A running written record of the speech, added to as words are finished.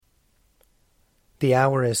The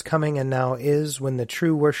hour is coming, and now is, when the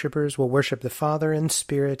true worshippers will worship the Father in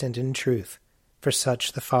spirit and in truth, for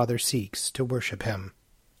such the Father seeks to worship him.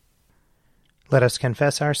 Let us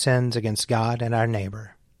confess our sins against God and our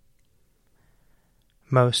neighbor.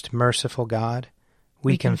 Most merciful God,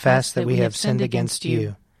 we confess that we have sinned against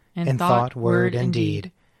you, in thought, word, and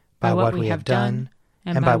deed, by what we have done,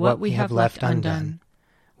 and by what we have left undone.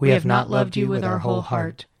 We have not loved you with our whole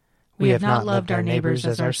heart. We have not loved our neighbors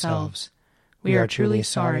as ourselves. We are truly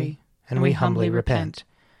sorry, and we humbly repent.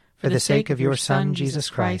 For the sake of your Son, Jesus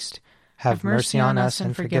Christ, have mercy on us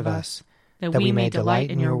and forgive us, that we may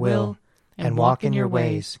delight in your will and walk in your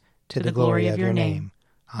ways, to the glory of your name.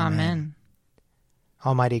 Amen.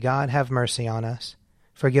 Almighty God, have mercy on us.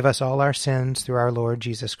 Forgive us all our sins through our Lord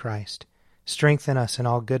Jesus Christ. Strengthen us in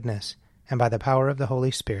all goodness, and by the power of the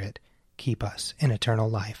Holy Spirit, keep us in eternal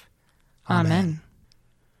life. Amen.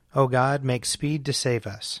 O God, make speed to save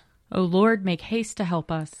us. O Lord, make haste to help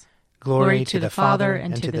us. Glory to the Father,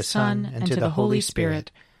 and to the Son, and to the Holy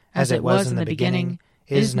Spirit, as it was in the beginning,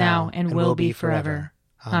 is now, and will be forever.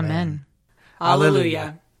 Amen.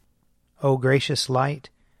 Alleluia. O gracious light,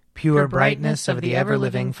 pure brightness of the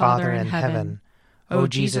ever-living Father in heaven, O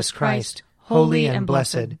Jesus Christ, holy and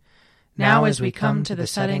blessed, now as we come to the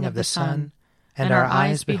setting of the sun, and our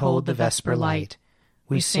eyes behold the vesper light,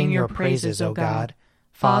 we sing your praises, O God,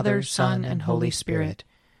 Father, Son, and Holy Spirit.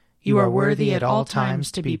 You are worthy at all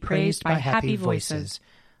times to be praised by happy voices,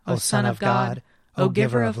 O Son of God, O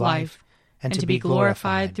Giver of life, and to be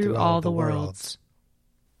glorified through all the worlds.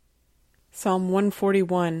 Psalm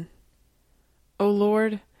 141. O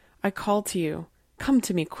Lord, I call to you. Come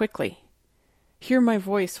to me quickly. Hear my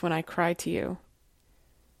voice when I cry to you.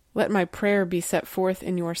 Let my prayer be set forth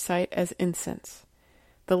in your sight as incense,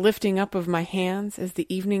 the lifting up of my hands as the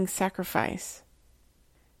evening sacrifice.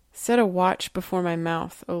 Set a watch before my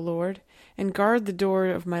mouth, O Lord, and guard the door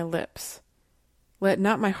of my lips. Let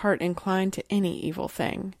not my heart incline to any evil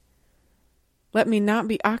thing. Let me not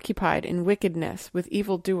be occupied in wickedness with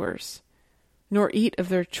evildoers, nor eat of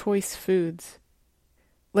their choice foods.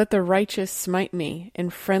 Let the righteous smite me in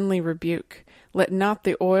friendly rebuke. Let not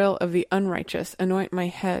the oil of the unrighteous anoint my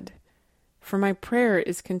head, for my prayer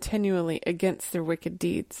is continually against their wicked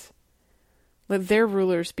deeds. Let their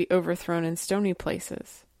rulers be overthrown in stony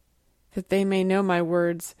places, that they may know my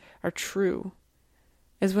words are true,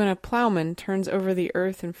 as when a plowman turns over the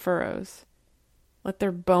earth in furrows. Let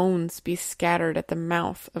their bones be scattered at the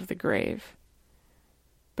mouth of the grave.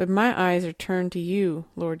 But my eyes are turned to you,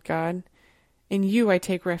 Lord God. In you I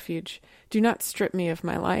take refuge. Do not strip me of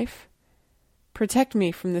my life. Protect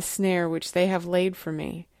me from the snare which they have laid for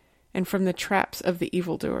me, and from the traps of the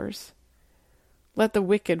evildoers. Let the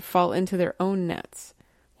wicked fall into their own nets,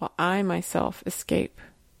 while I myself escape.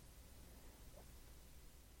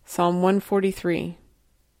 Psalm 143.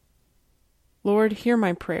 Lord, hear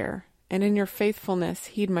my prayer, and in your faithfulness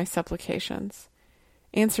heed my supplications.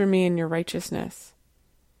 Answer me in your righteousness.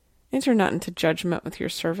 Enter not into judgment with your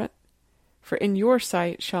servant, for in your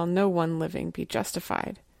sight shall no one living be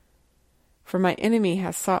justified. For my enemy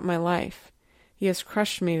has sought my life. He has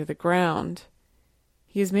crushed me to the ground.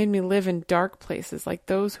 He has made me live in dark places like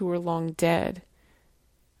those who were long dead.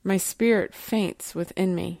 My spirit faints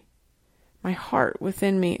within me. My heart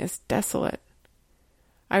within me is desolate.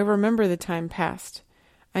 I remember the time past.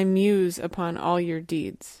 I muse upon all your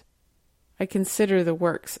deeds. I consider the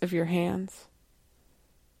works of your hands.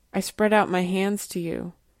 I spread out my hands to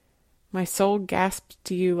you. My soul gasps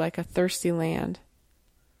to you like a thirsty land.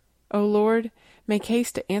 O Lord, make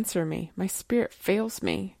haste to answer me. My spirit fails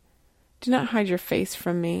me. Do not hide your face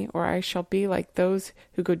from me, or I shall be like those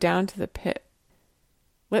who go down to the pit.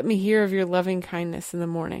 Let me hear of your loving kindness in the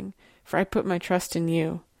morning, for I put my trust in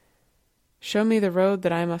you. Show me the road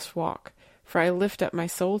that I must walk, for I lift up my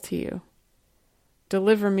soul to you.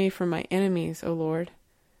 Deliver me from my enemies, O Lord,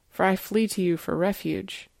 for I flee to you for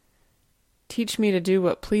refuge. Teach me to do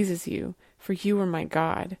what pleases you, for you are my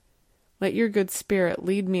God. Let your good spirit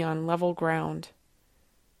lead me on level ground.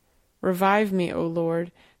 Revive me, O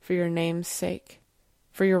Lord, for your name's sake.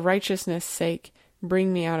 For your righteousness' sake,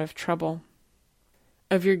 bring me out of trouble.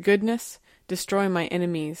 Of your goodness, destroy my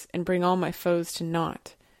enemies, and bring all my foes to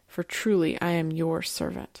naught, for truly I am your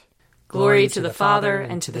servant. Glory to the Father,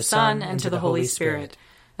 and to the Son, and to the Holy Spirit,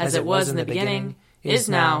 as it was in the beginning, is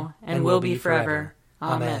now, and will be forever.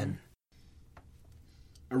 Amen.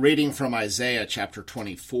 A reading from Isaiah chapter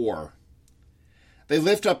 24. They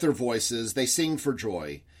lift up their voices, they sing for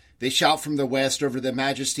joy. They shout from the west over the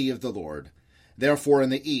majesty of the Lord. Therefore in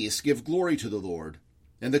the east give glory to the Lord.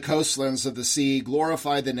 In the coastlands of the sea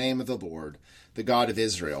glorify the name of the Lord, the God of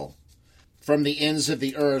Israel. From the ends of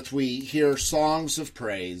the earth we hear songs of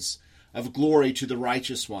praise, of glory to the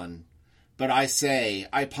righteous one. But I say,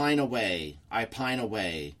 I pine away,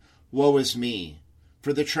 woe is me,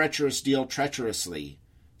 for the treacherous deal treacherously,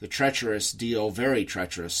 the treacherous deal very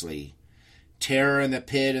treacherously. Terror and the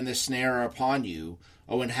pit and the snare are upon you,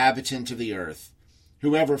 O inhabitant of the earth.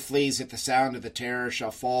 Whoever flees at the sound of the terror shall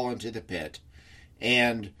fall into the pit,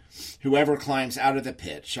 and whoever climbs out of the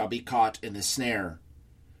pit shall be caught in the snare.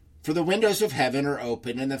 For the windows of heaven are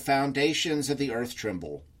open, and the foundations of the earth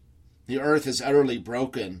tremble. The earth is utterly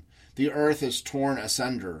broken, the earth is torn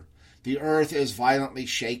asunder, the earth is violently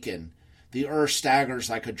shaken, the earth staggers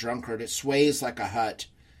like a drunkard, it sways like a hut,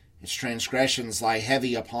 its transgressions lie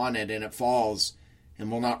heavy upon it, and it falls,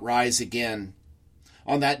 and will not rise again.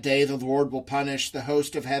 On that day the Lord will punish the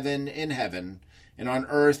host of heaven in heaven, and on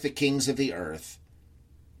earth the kings of the earth.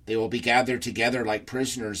 They will be gathered together like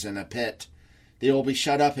prisoners in a pit. They will be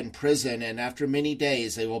shut up in prison, and after many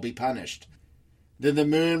days they will be punished. Then the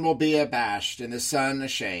moon will be abashed, and the sun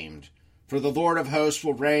ashamed. For the Lord of hosts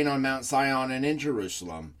will reign on Mount Zion and in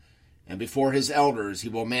Jerusalem, and before his elders he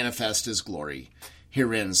will manifest his glory.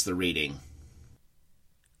 Here ends the reading.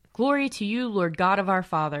 Glory to you, Lord God of our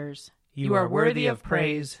fathers. You are worthy of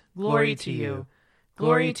praise. Glory to you.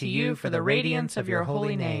 Glory to you for the radiance of your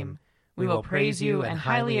holy name. We will praise you and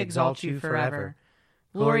highly exalt you forever.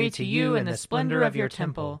 Glory to you in the splendor of your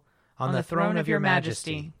temple, on the throne of your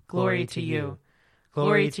majesty. Glory to you.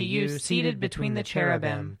 Glory to you seated between the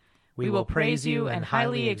cherubim. We will praise you and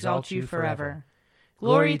highly exalt you forever.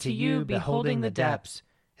 Glory to you beholding the depths,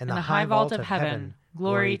 in the high vault of heaven.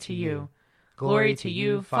 Glory to you. Glory to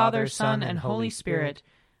you, Father, Son, and Holy Spirit.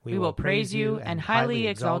 We will praise you and highly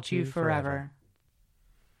exalt you forever.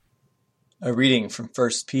 A reading from 1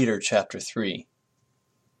 Peter chapter 3.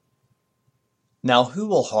 Now who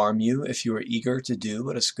will harm you if you are eager to do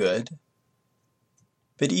what is good?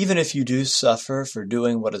 But even if you do suffer for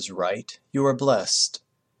doing what is right, you are blessed.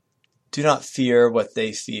 Do not fear what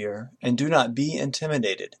they fear, and do not be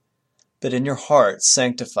intimidated, but in your hearts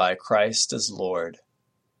sanctify Christ as Lord.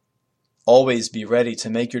 Always be ready to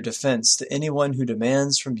make your defense to anyone who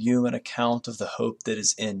demands from you an account of the hope that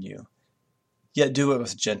is in you. Yet do it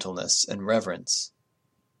with gentleness and reverence.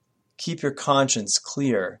 Keep your conscience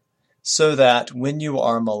clear, so that when you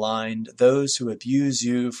are maligned, those who abuse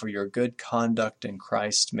you for your good conduct in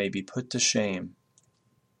Christ may be put to shame.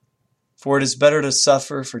 For it is better to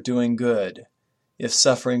suffer for doing good, if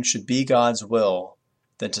suffering should be God's will,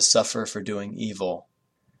 than to suffer for doing evil.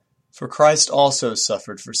 For Christ also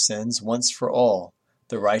suffered for sins once for all,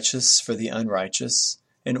 the righteous for the unrighteous,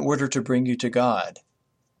 in order to bring you to God.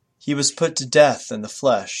 He was put to death in the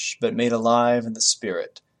flesh, but made alive in the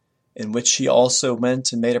Spirit, in which he also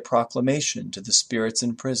went and made a proclamation to the spirits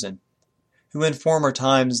in prison, who in former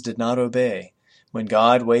times did not obey, when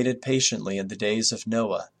God waited patiently in the days of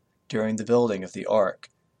Noah, during the building of the ark,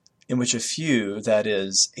 in which a few, that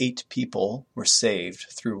is, 8 people, were saved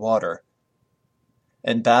through water.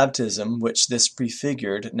 And baptism, which this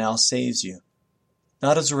prefigured, now saves you,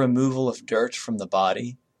 not as a removal of dirt from the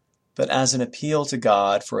body, but as an appeal to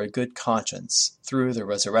God for a good conscience through the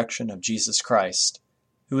resurrection of Jesus Christ,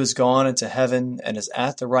 who is gone into heaven and is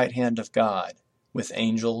at the right hand of God, with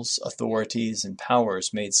angels, authorities, and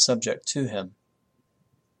powers made subject to him.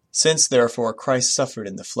 Since therefore Christ suffered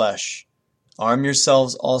in the flesh, arm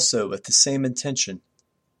yourselves also with the same intention,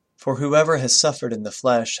 for whoever has suffered in the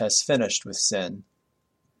flesh has finished with sin,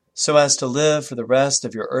 so as to live for the rest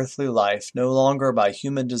of your earthly life no longer by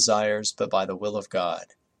human desires but by the will of God.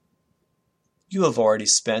 You have already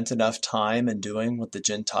spent enough time in doing what the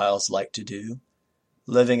Gentiles like to do,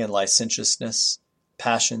 living in licentiousness,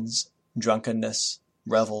 passions, drunkenness,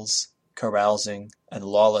 revels, carousing, and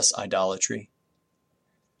lawless idolatry.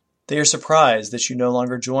 They are surprised that you no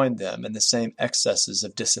longer join them in the same excesses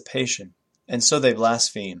of dissipation, and so they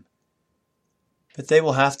blaspheme. But they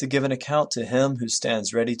will have to give an account to him who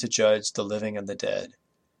stands ready to judge the living and the dead.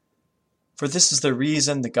 For this is the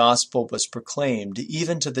reason the gospel was proclaimed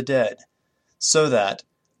even to the dead, so that,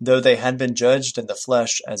 though they had been judged in the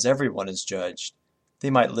flesh as everyone is judged, they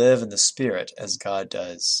might live in the Spirit as God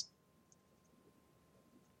does.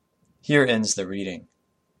 Here ends the reading.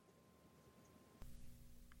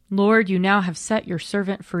 Lord, you now have set your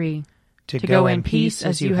servant free, to go in peace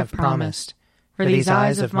as you have promised. For these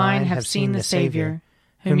eyes of mine have seen the Savior,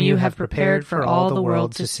 whom you have prepared for all the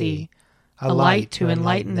world to see, a light to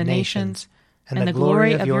enlighten the nations, and the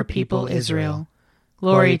glory of your people Israel.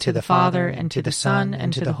 Glory to the Father, and to the Son,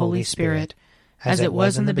 and to the Holy Spirit, as it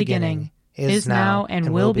was in the beginning, is now,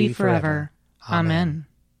 and will be forever. Amen.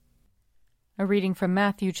 A reading from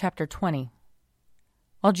Matthew chapter 20.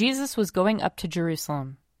 While Jesus was going up to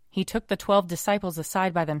Jerusalem, he took the 12 disciples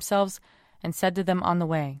aside by themselves and said to them on the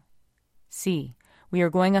way, "See, we are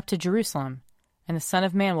going up to Jerusalem, and the Son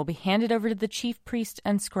of Man will be handed over to the chief priests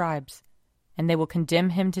and scribes, and they will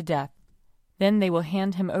condemn him to death. Then they will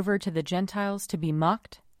hand him over to the Gentiles to be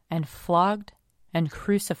mocked and flogged and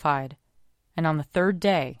crucified, and on the third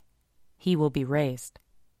day he will be raised."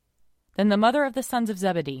 Then the mother of the sons of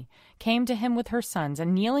Zebedee came to him with her sons,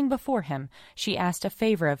 and kneeling before him, she asked a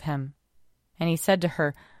favor of him. And he said to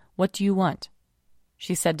her, "What do you want?"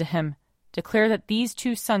 She said to him, "Declare that these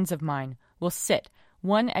 2 sons of mine will sit,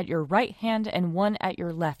 one at your right hand and one at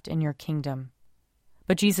your left in your kingdom."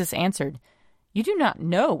 But Jesus answered, "You do not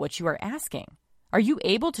know what you are asking. Are you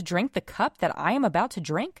able to drink the cup that I am about to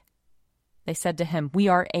drink?" They said to him, "We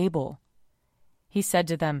are able." He said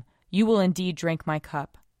to them, "You will indeed drink my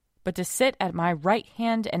cup, but to sit at my right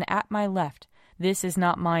hand and at my left, this is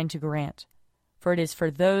not mine to grant, for it is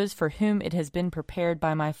for those for whom it has been prepared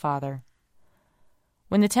by my Father."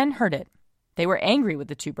 When the 10 heard it, they were angry with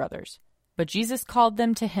the 2 brothers. But Jesus called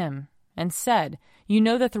them to him and said, "You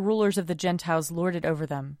know that the rulers of the Gentiles lord it over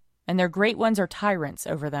them, and their great ones are tyrants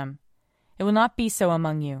over them. It will not be so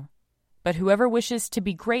among you. But whoever wishes to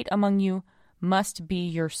be great among you must be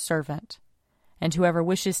your servant, and whoever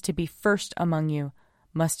wishes to be first among you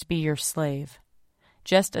must be your slave,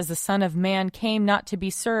 just as the Son of Man came not to be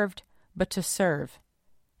served, but to serve,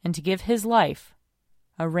 and to give his life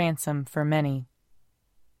a ransom for many."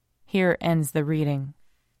 Here ends the reading.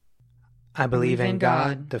 I believe in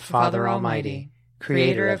God, the Father Almighty,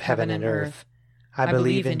 creator of heaven and earth. I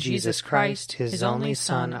believe in Jesus Christ, his only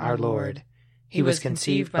Son, our Lord. He was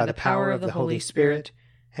conceived by the power of the Holy Spirit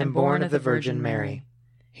and born of the Virgin Mary.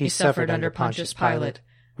 He suffered under Pontius Pilate,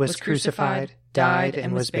 was crucified, died,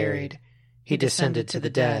 and was buried. He descended to the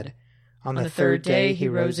dead. On the third day he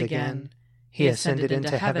rose again. He ascended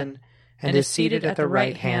into heaven and is seated at the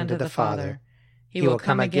right hand of the Father. He will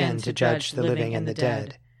come again to judge the living and the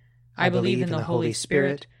dead. I believe in the Holy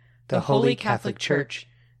Spirit, the Holy Catholic Church,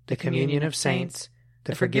 the communion of saints,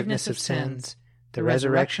 the forgiveness of sins, the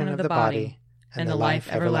resurrection of the body, and the life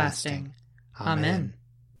everlasting. Amen.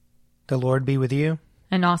 The Lord be with you.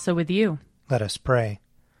 And also with you. Let us pray.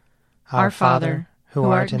 Our Father, who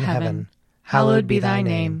art in heaven, hallowed be thy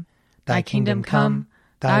name. Thy kingdom come,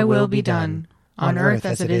 thy will be done, on earth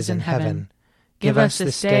as it is in heaven. Give us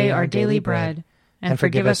this day our daily bread, and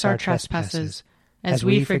forgive us our trespasses, as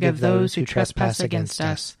we forgive those who trespass against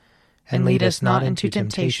us. And lead us not into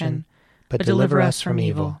temptation, but deliver us from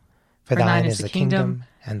evil. For thine is the kingdom,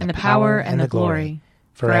 and the power, and the glory,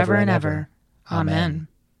 forever and ever. Amen.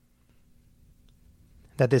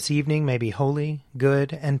 That this evening may be holy,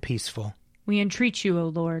 good, and peaceful. We entreat you, O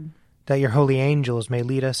Lord. That your holy angels may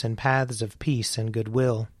lead us in paths of peace and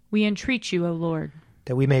goodwill. We entreat you, O Lord.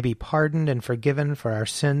 That we may be pardoned and forgiven for our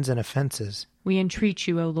sins and offenses. We entreat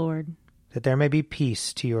you, O Lord. That there may be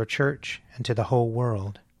peace to your church and to the whole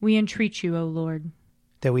world. We entreat you, O Lord.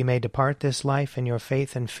 That we may depart this life in your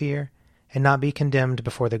faith and fear, and not be condemned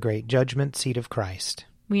before the great judgment seat of Christ.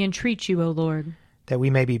 We entreat you, O Lord. That we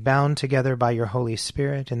may be bound together by your Holy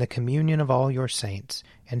Spirit in the communion of all your saints,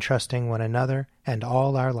 entrusting one another and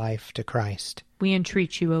all our life to Christ. We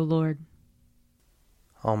entreat you, O Lord.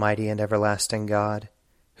 Almighty and everlasting God,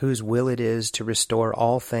 whose will it is to restore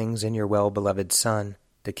all things in your well-beloved Son,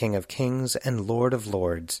 the King of kings and Lord of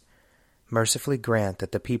lords, mercifully grant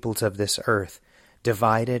that the peoples of this earth,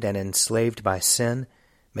 divided and enslaved by sin,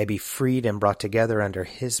 may be freed and brought together under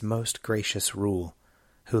his most gracious rule,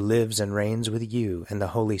 who lives and reigns with you and the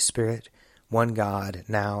Holy Spirit, one God,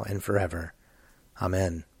 now and forever.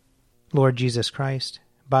 Amen. Lord Jesus Christ,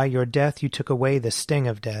 by your death you took away the sting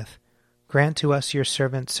of death. Grant to us, your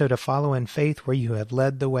servants, so to follow in faith where you have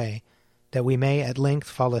led the way, that we may at length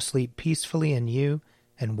fall asleep peacefully in you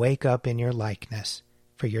and wake up in your likeness,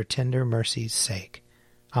 for your tender mercy's sake.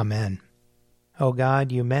 Amen. O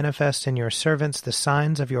God, you manifest in your servants the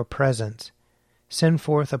signs of your presence. Send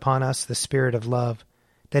forth upon us the Spirit of love,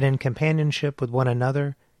 that in companionship with one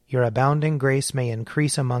another your abounding grace may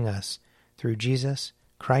increase among us, through Jesus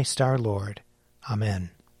Christ our Lord.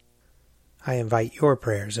 Amen. I invite your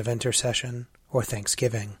prayers of intercession or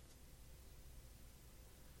thanksgiving.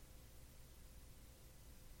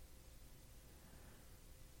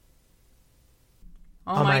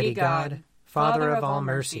 Almighty God, Father of all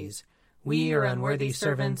mercies, we, your unworthy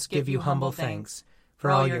servants, give you humble thanks for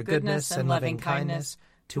all your goodness and loving kindness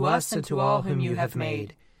to us and to all whom you have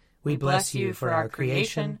made. We bless you for our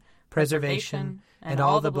creation, preservation, and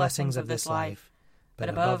all the blessings of this life, but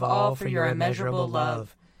above all for your immeasurable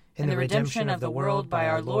love in the redemption of the world by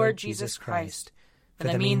our Lord Jesus Christ, for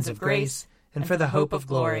the means of grace and for the hope of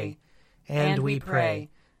glory. And we pray,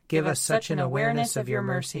 give us such an awareness of your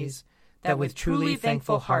mercies, that with truly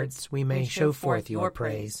thankful hearts we may show forth your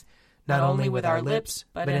praise, not only with our lips,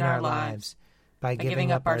 but in our lives, by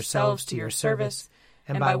giving up ourselves to your service,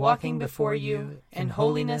 and by walking before you in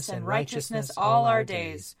holiness and righteousness all our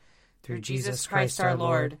days, through Jesus Christ our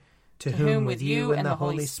Lord, to whom with you and the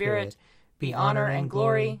Holy Spirit be honor and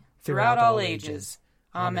glory throughout all ages.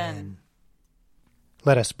 Amen.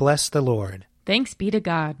 Let us bless the Lord. Thanks be to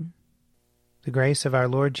God. The grace of our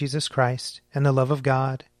Lord Jesus Christ, and the love of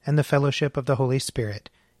God, and the fellowship of the Holy Spirit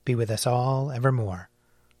be with us all evermore.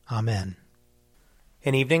 Amen.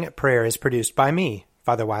 An Evening at Prayer is produced by me,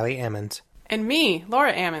 Father Wiley Ammons. And me,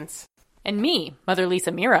 Laura Ammons. And me, Mother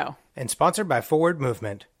Lisa Miro. And sponsored by Forward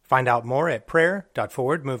Movement. Find out more at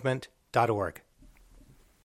prayer.forwardmovement.org.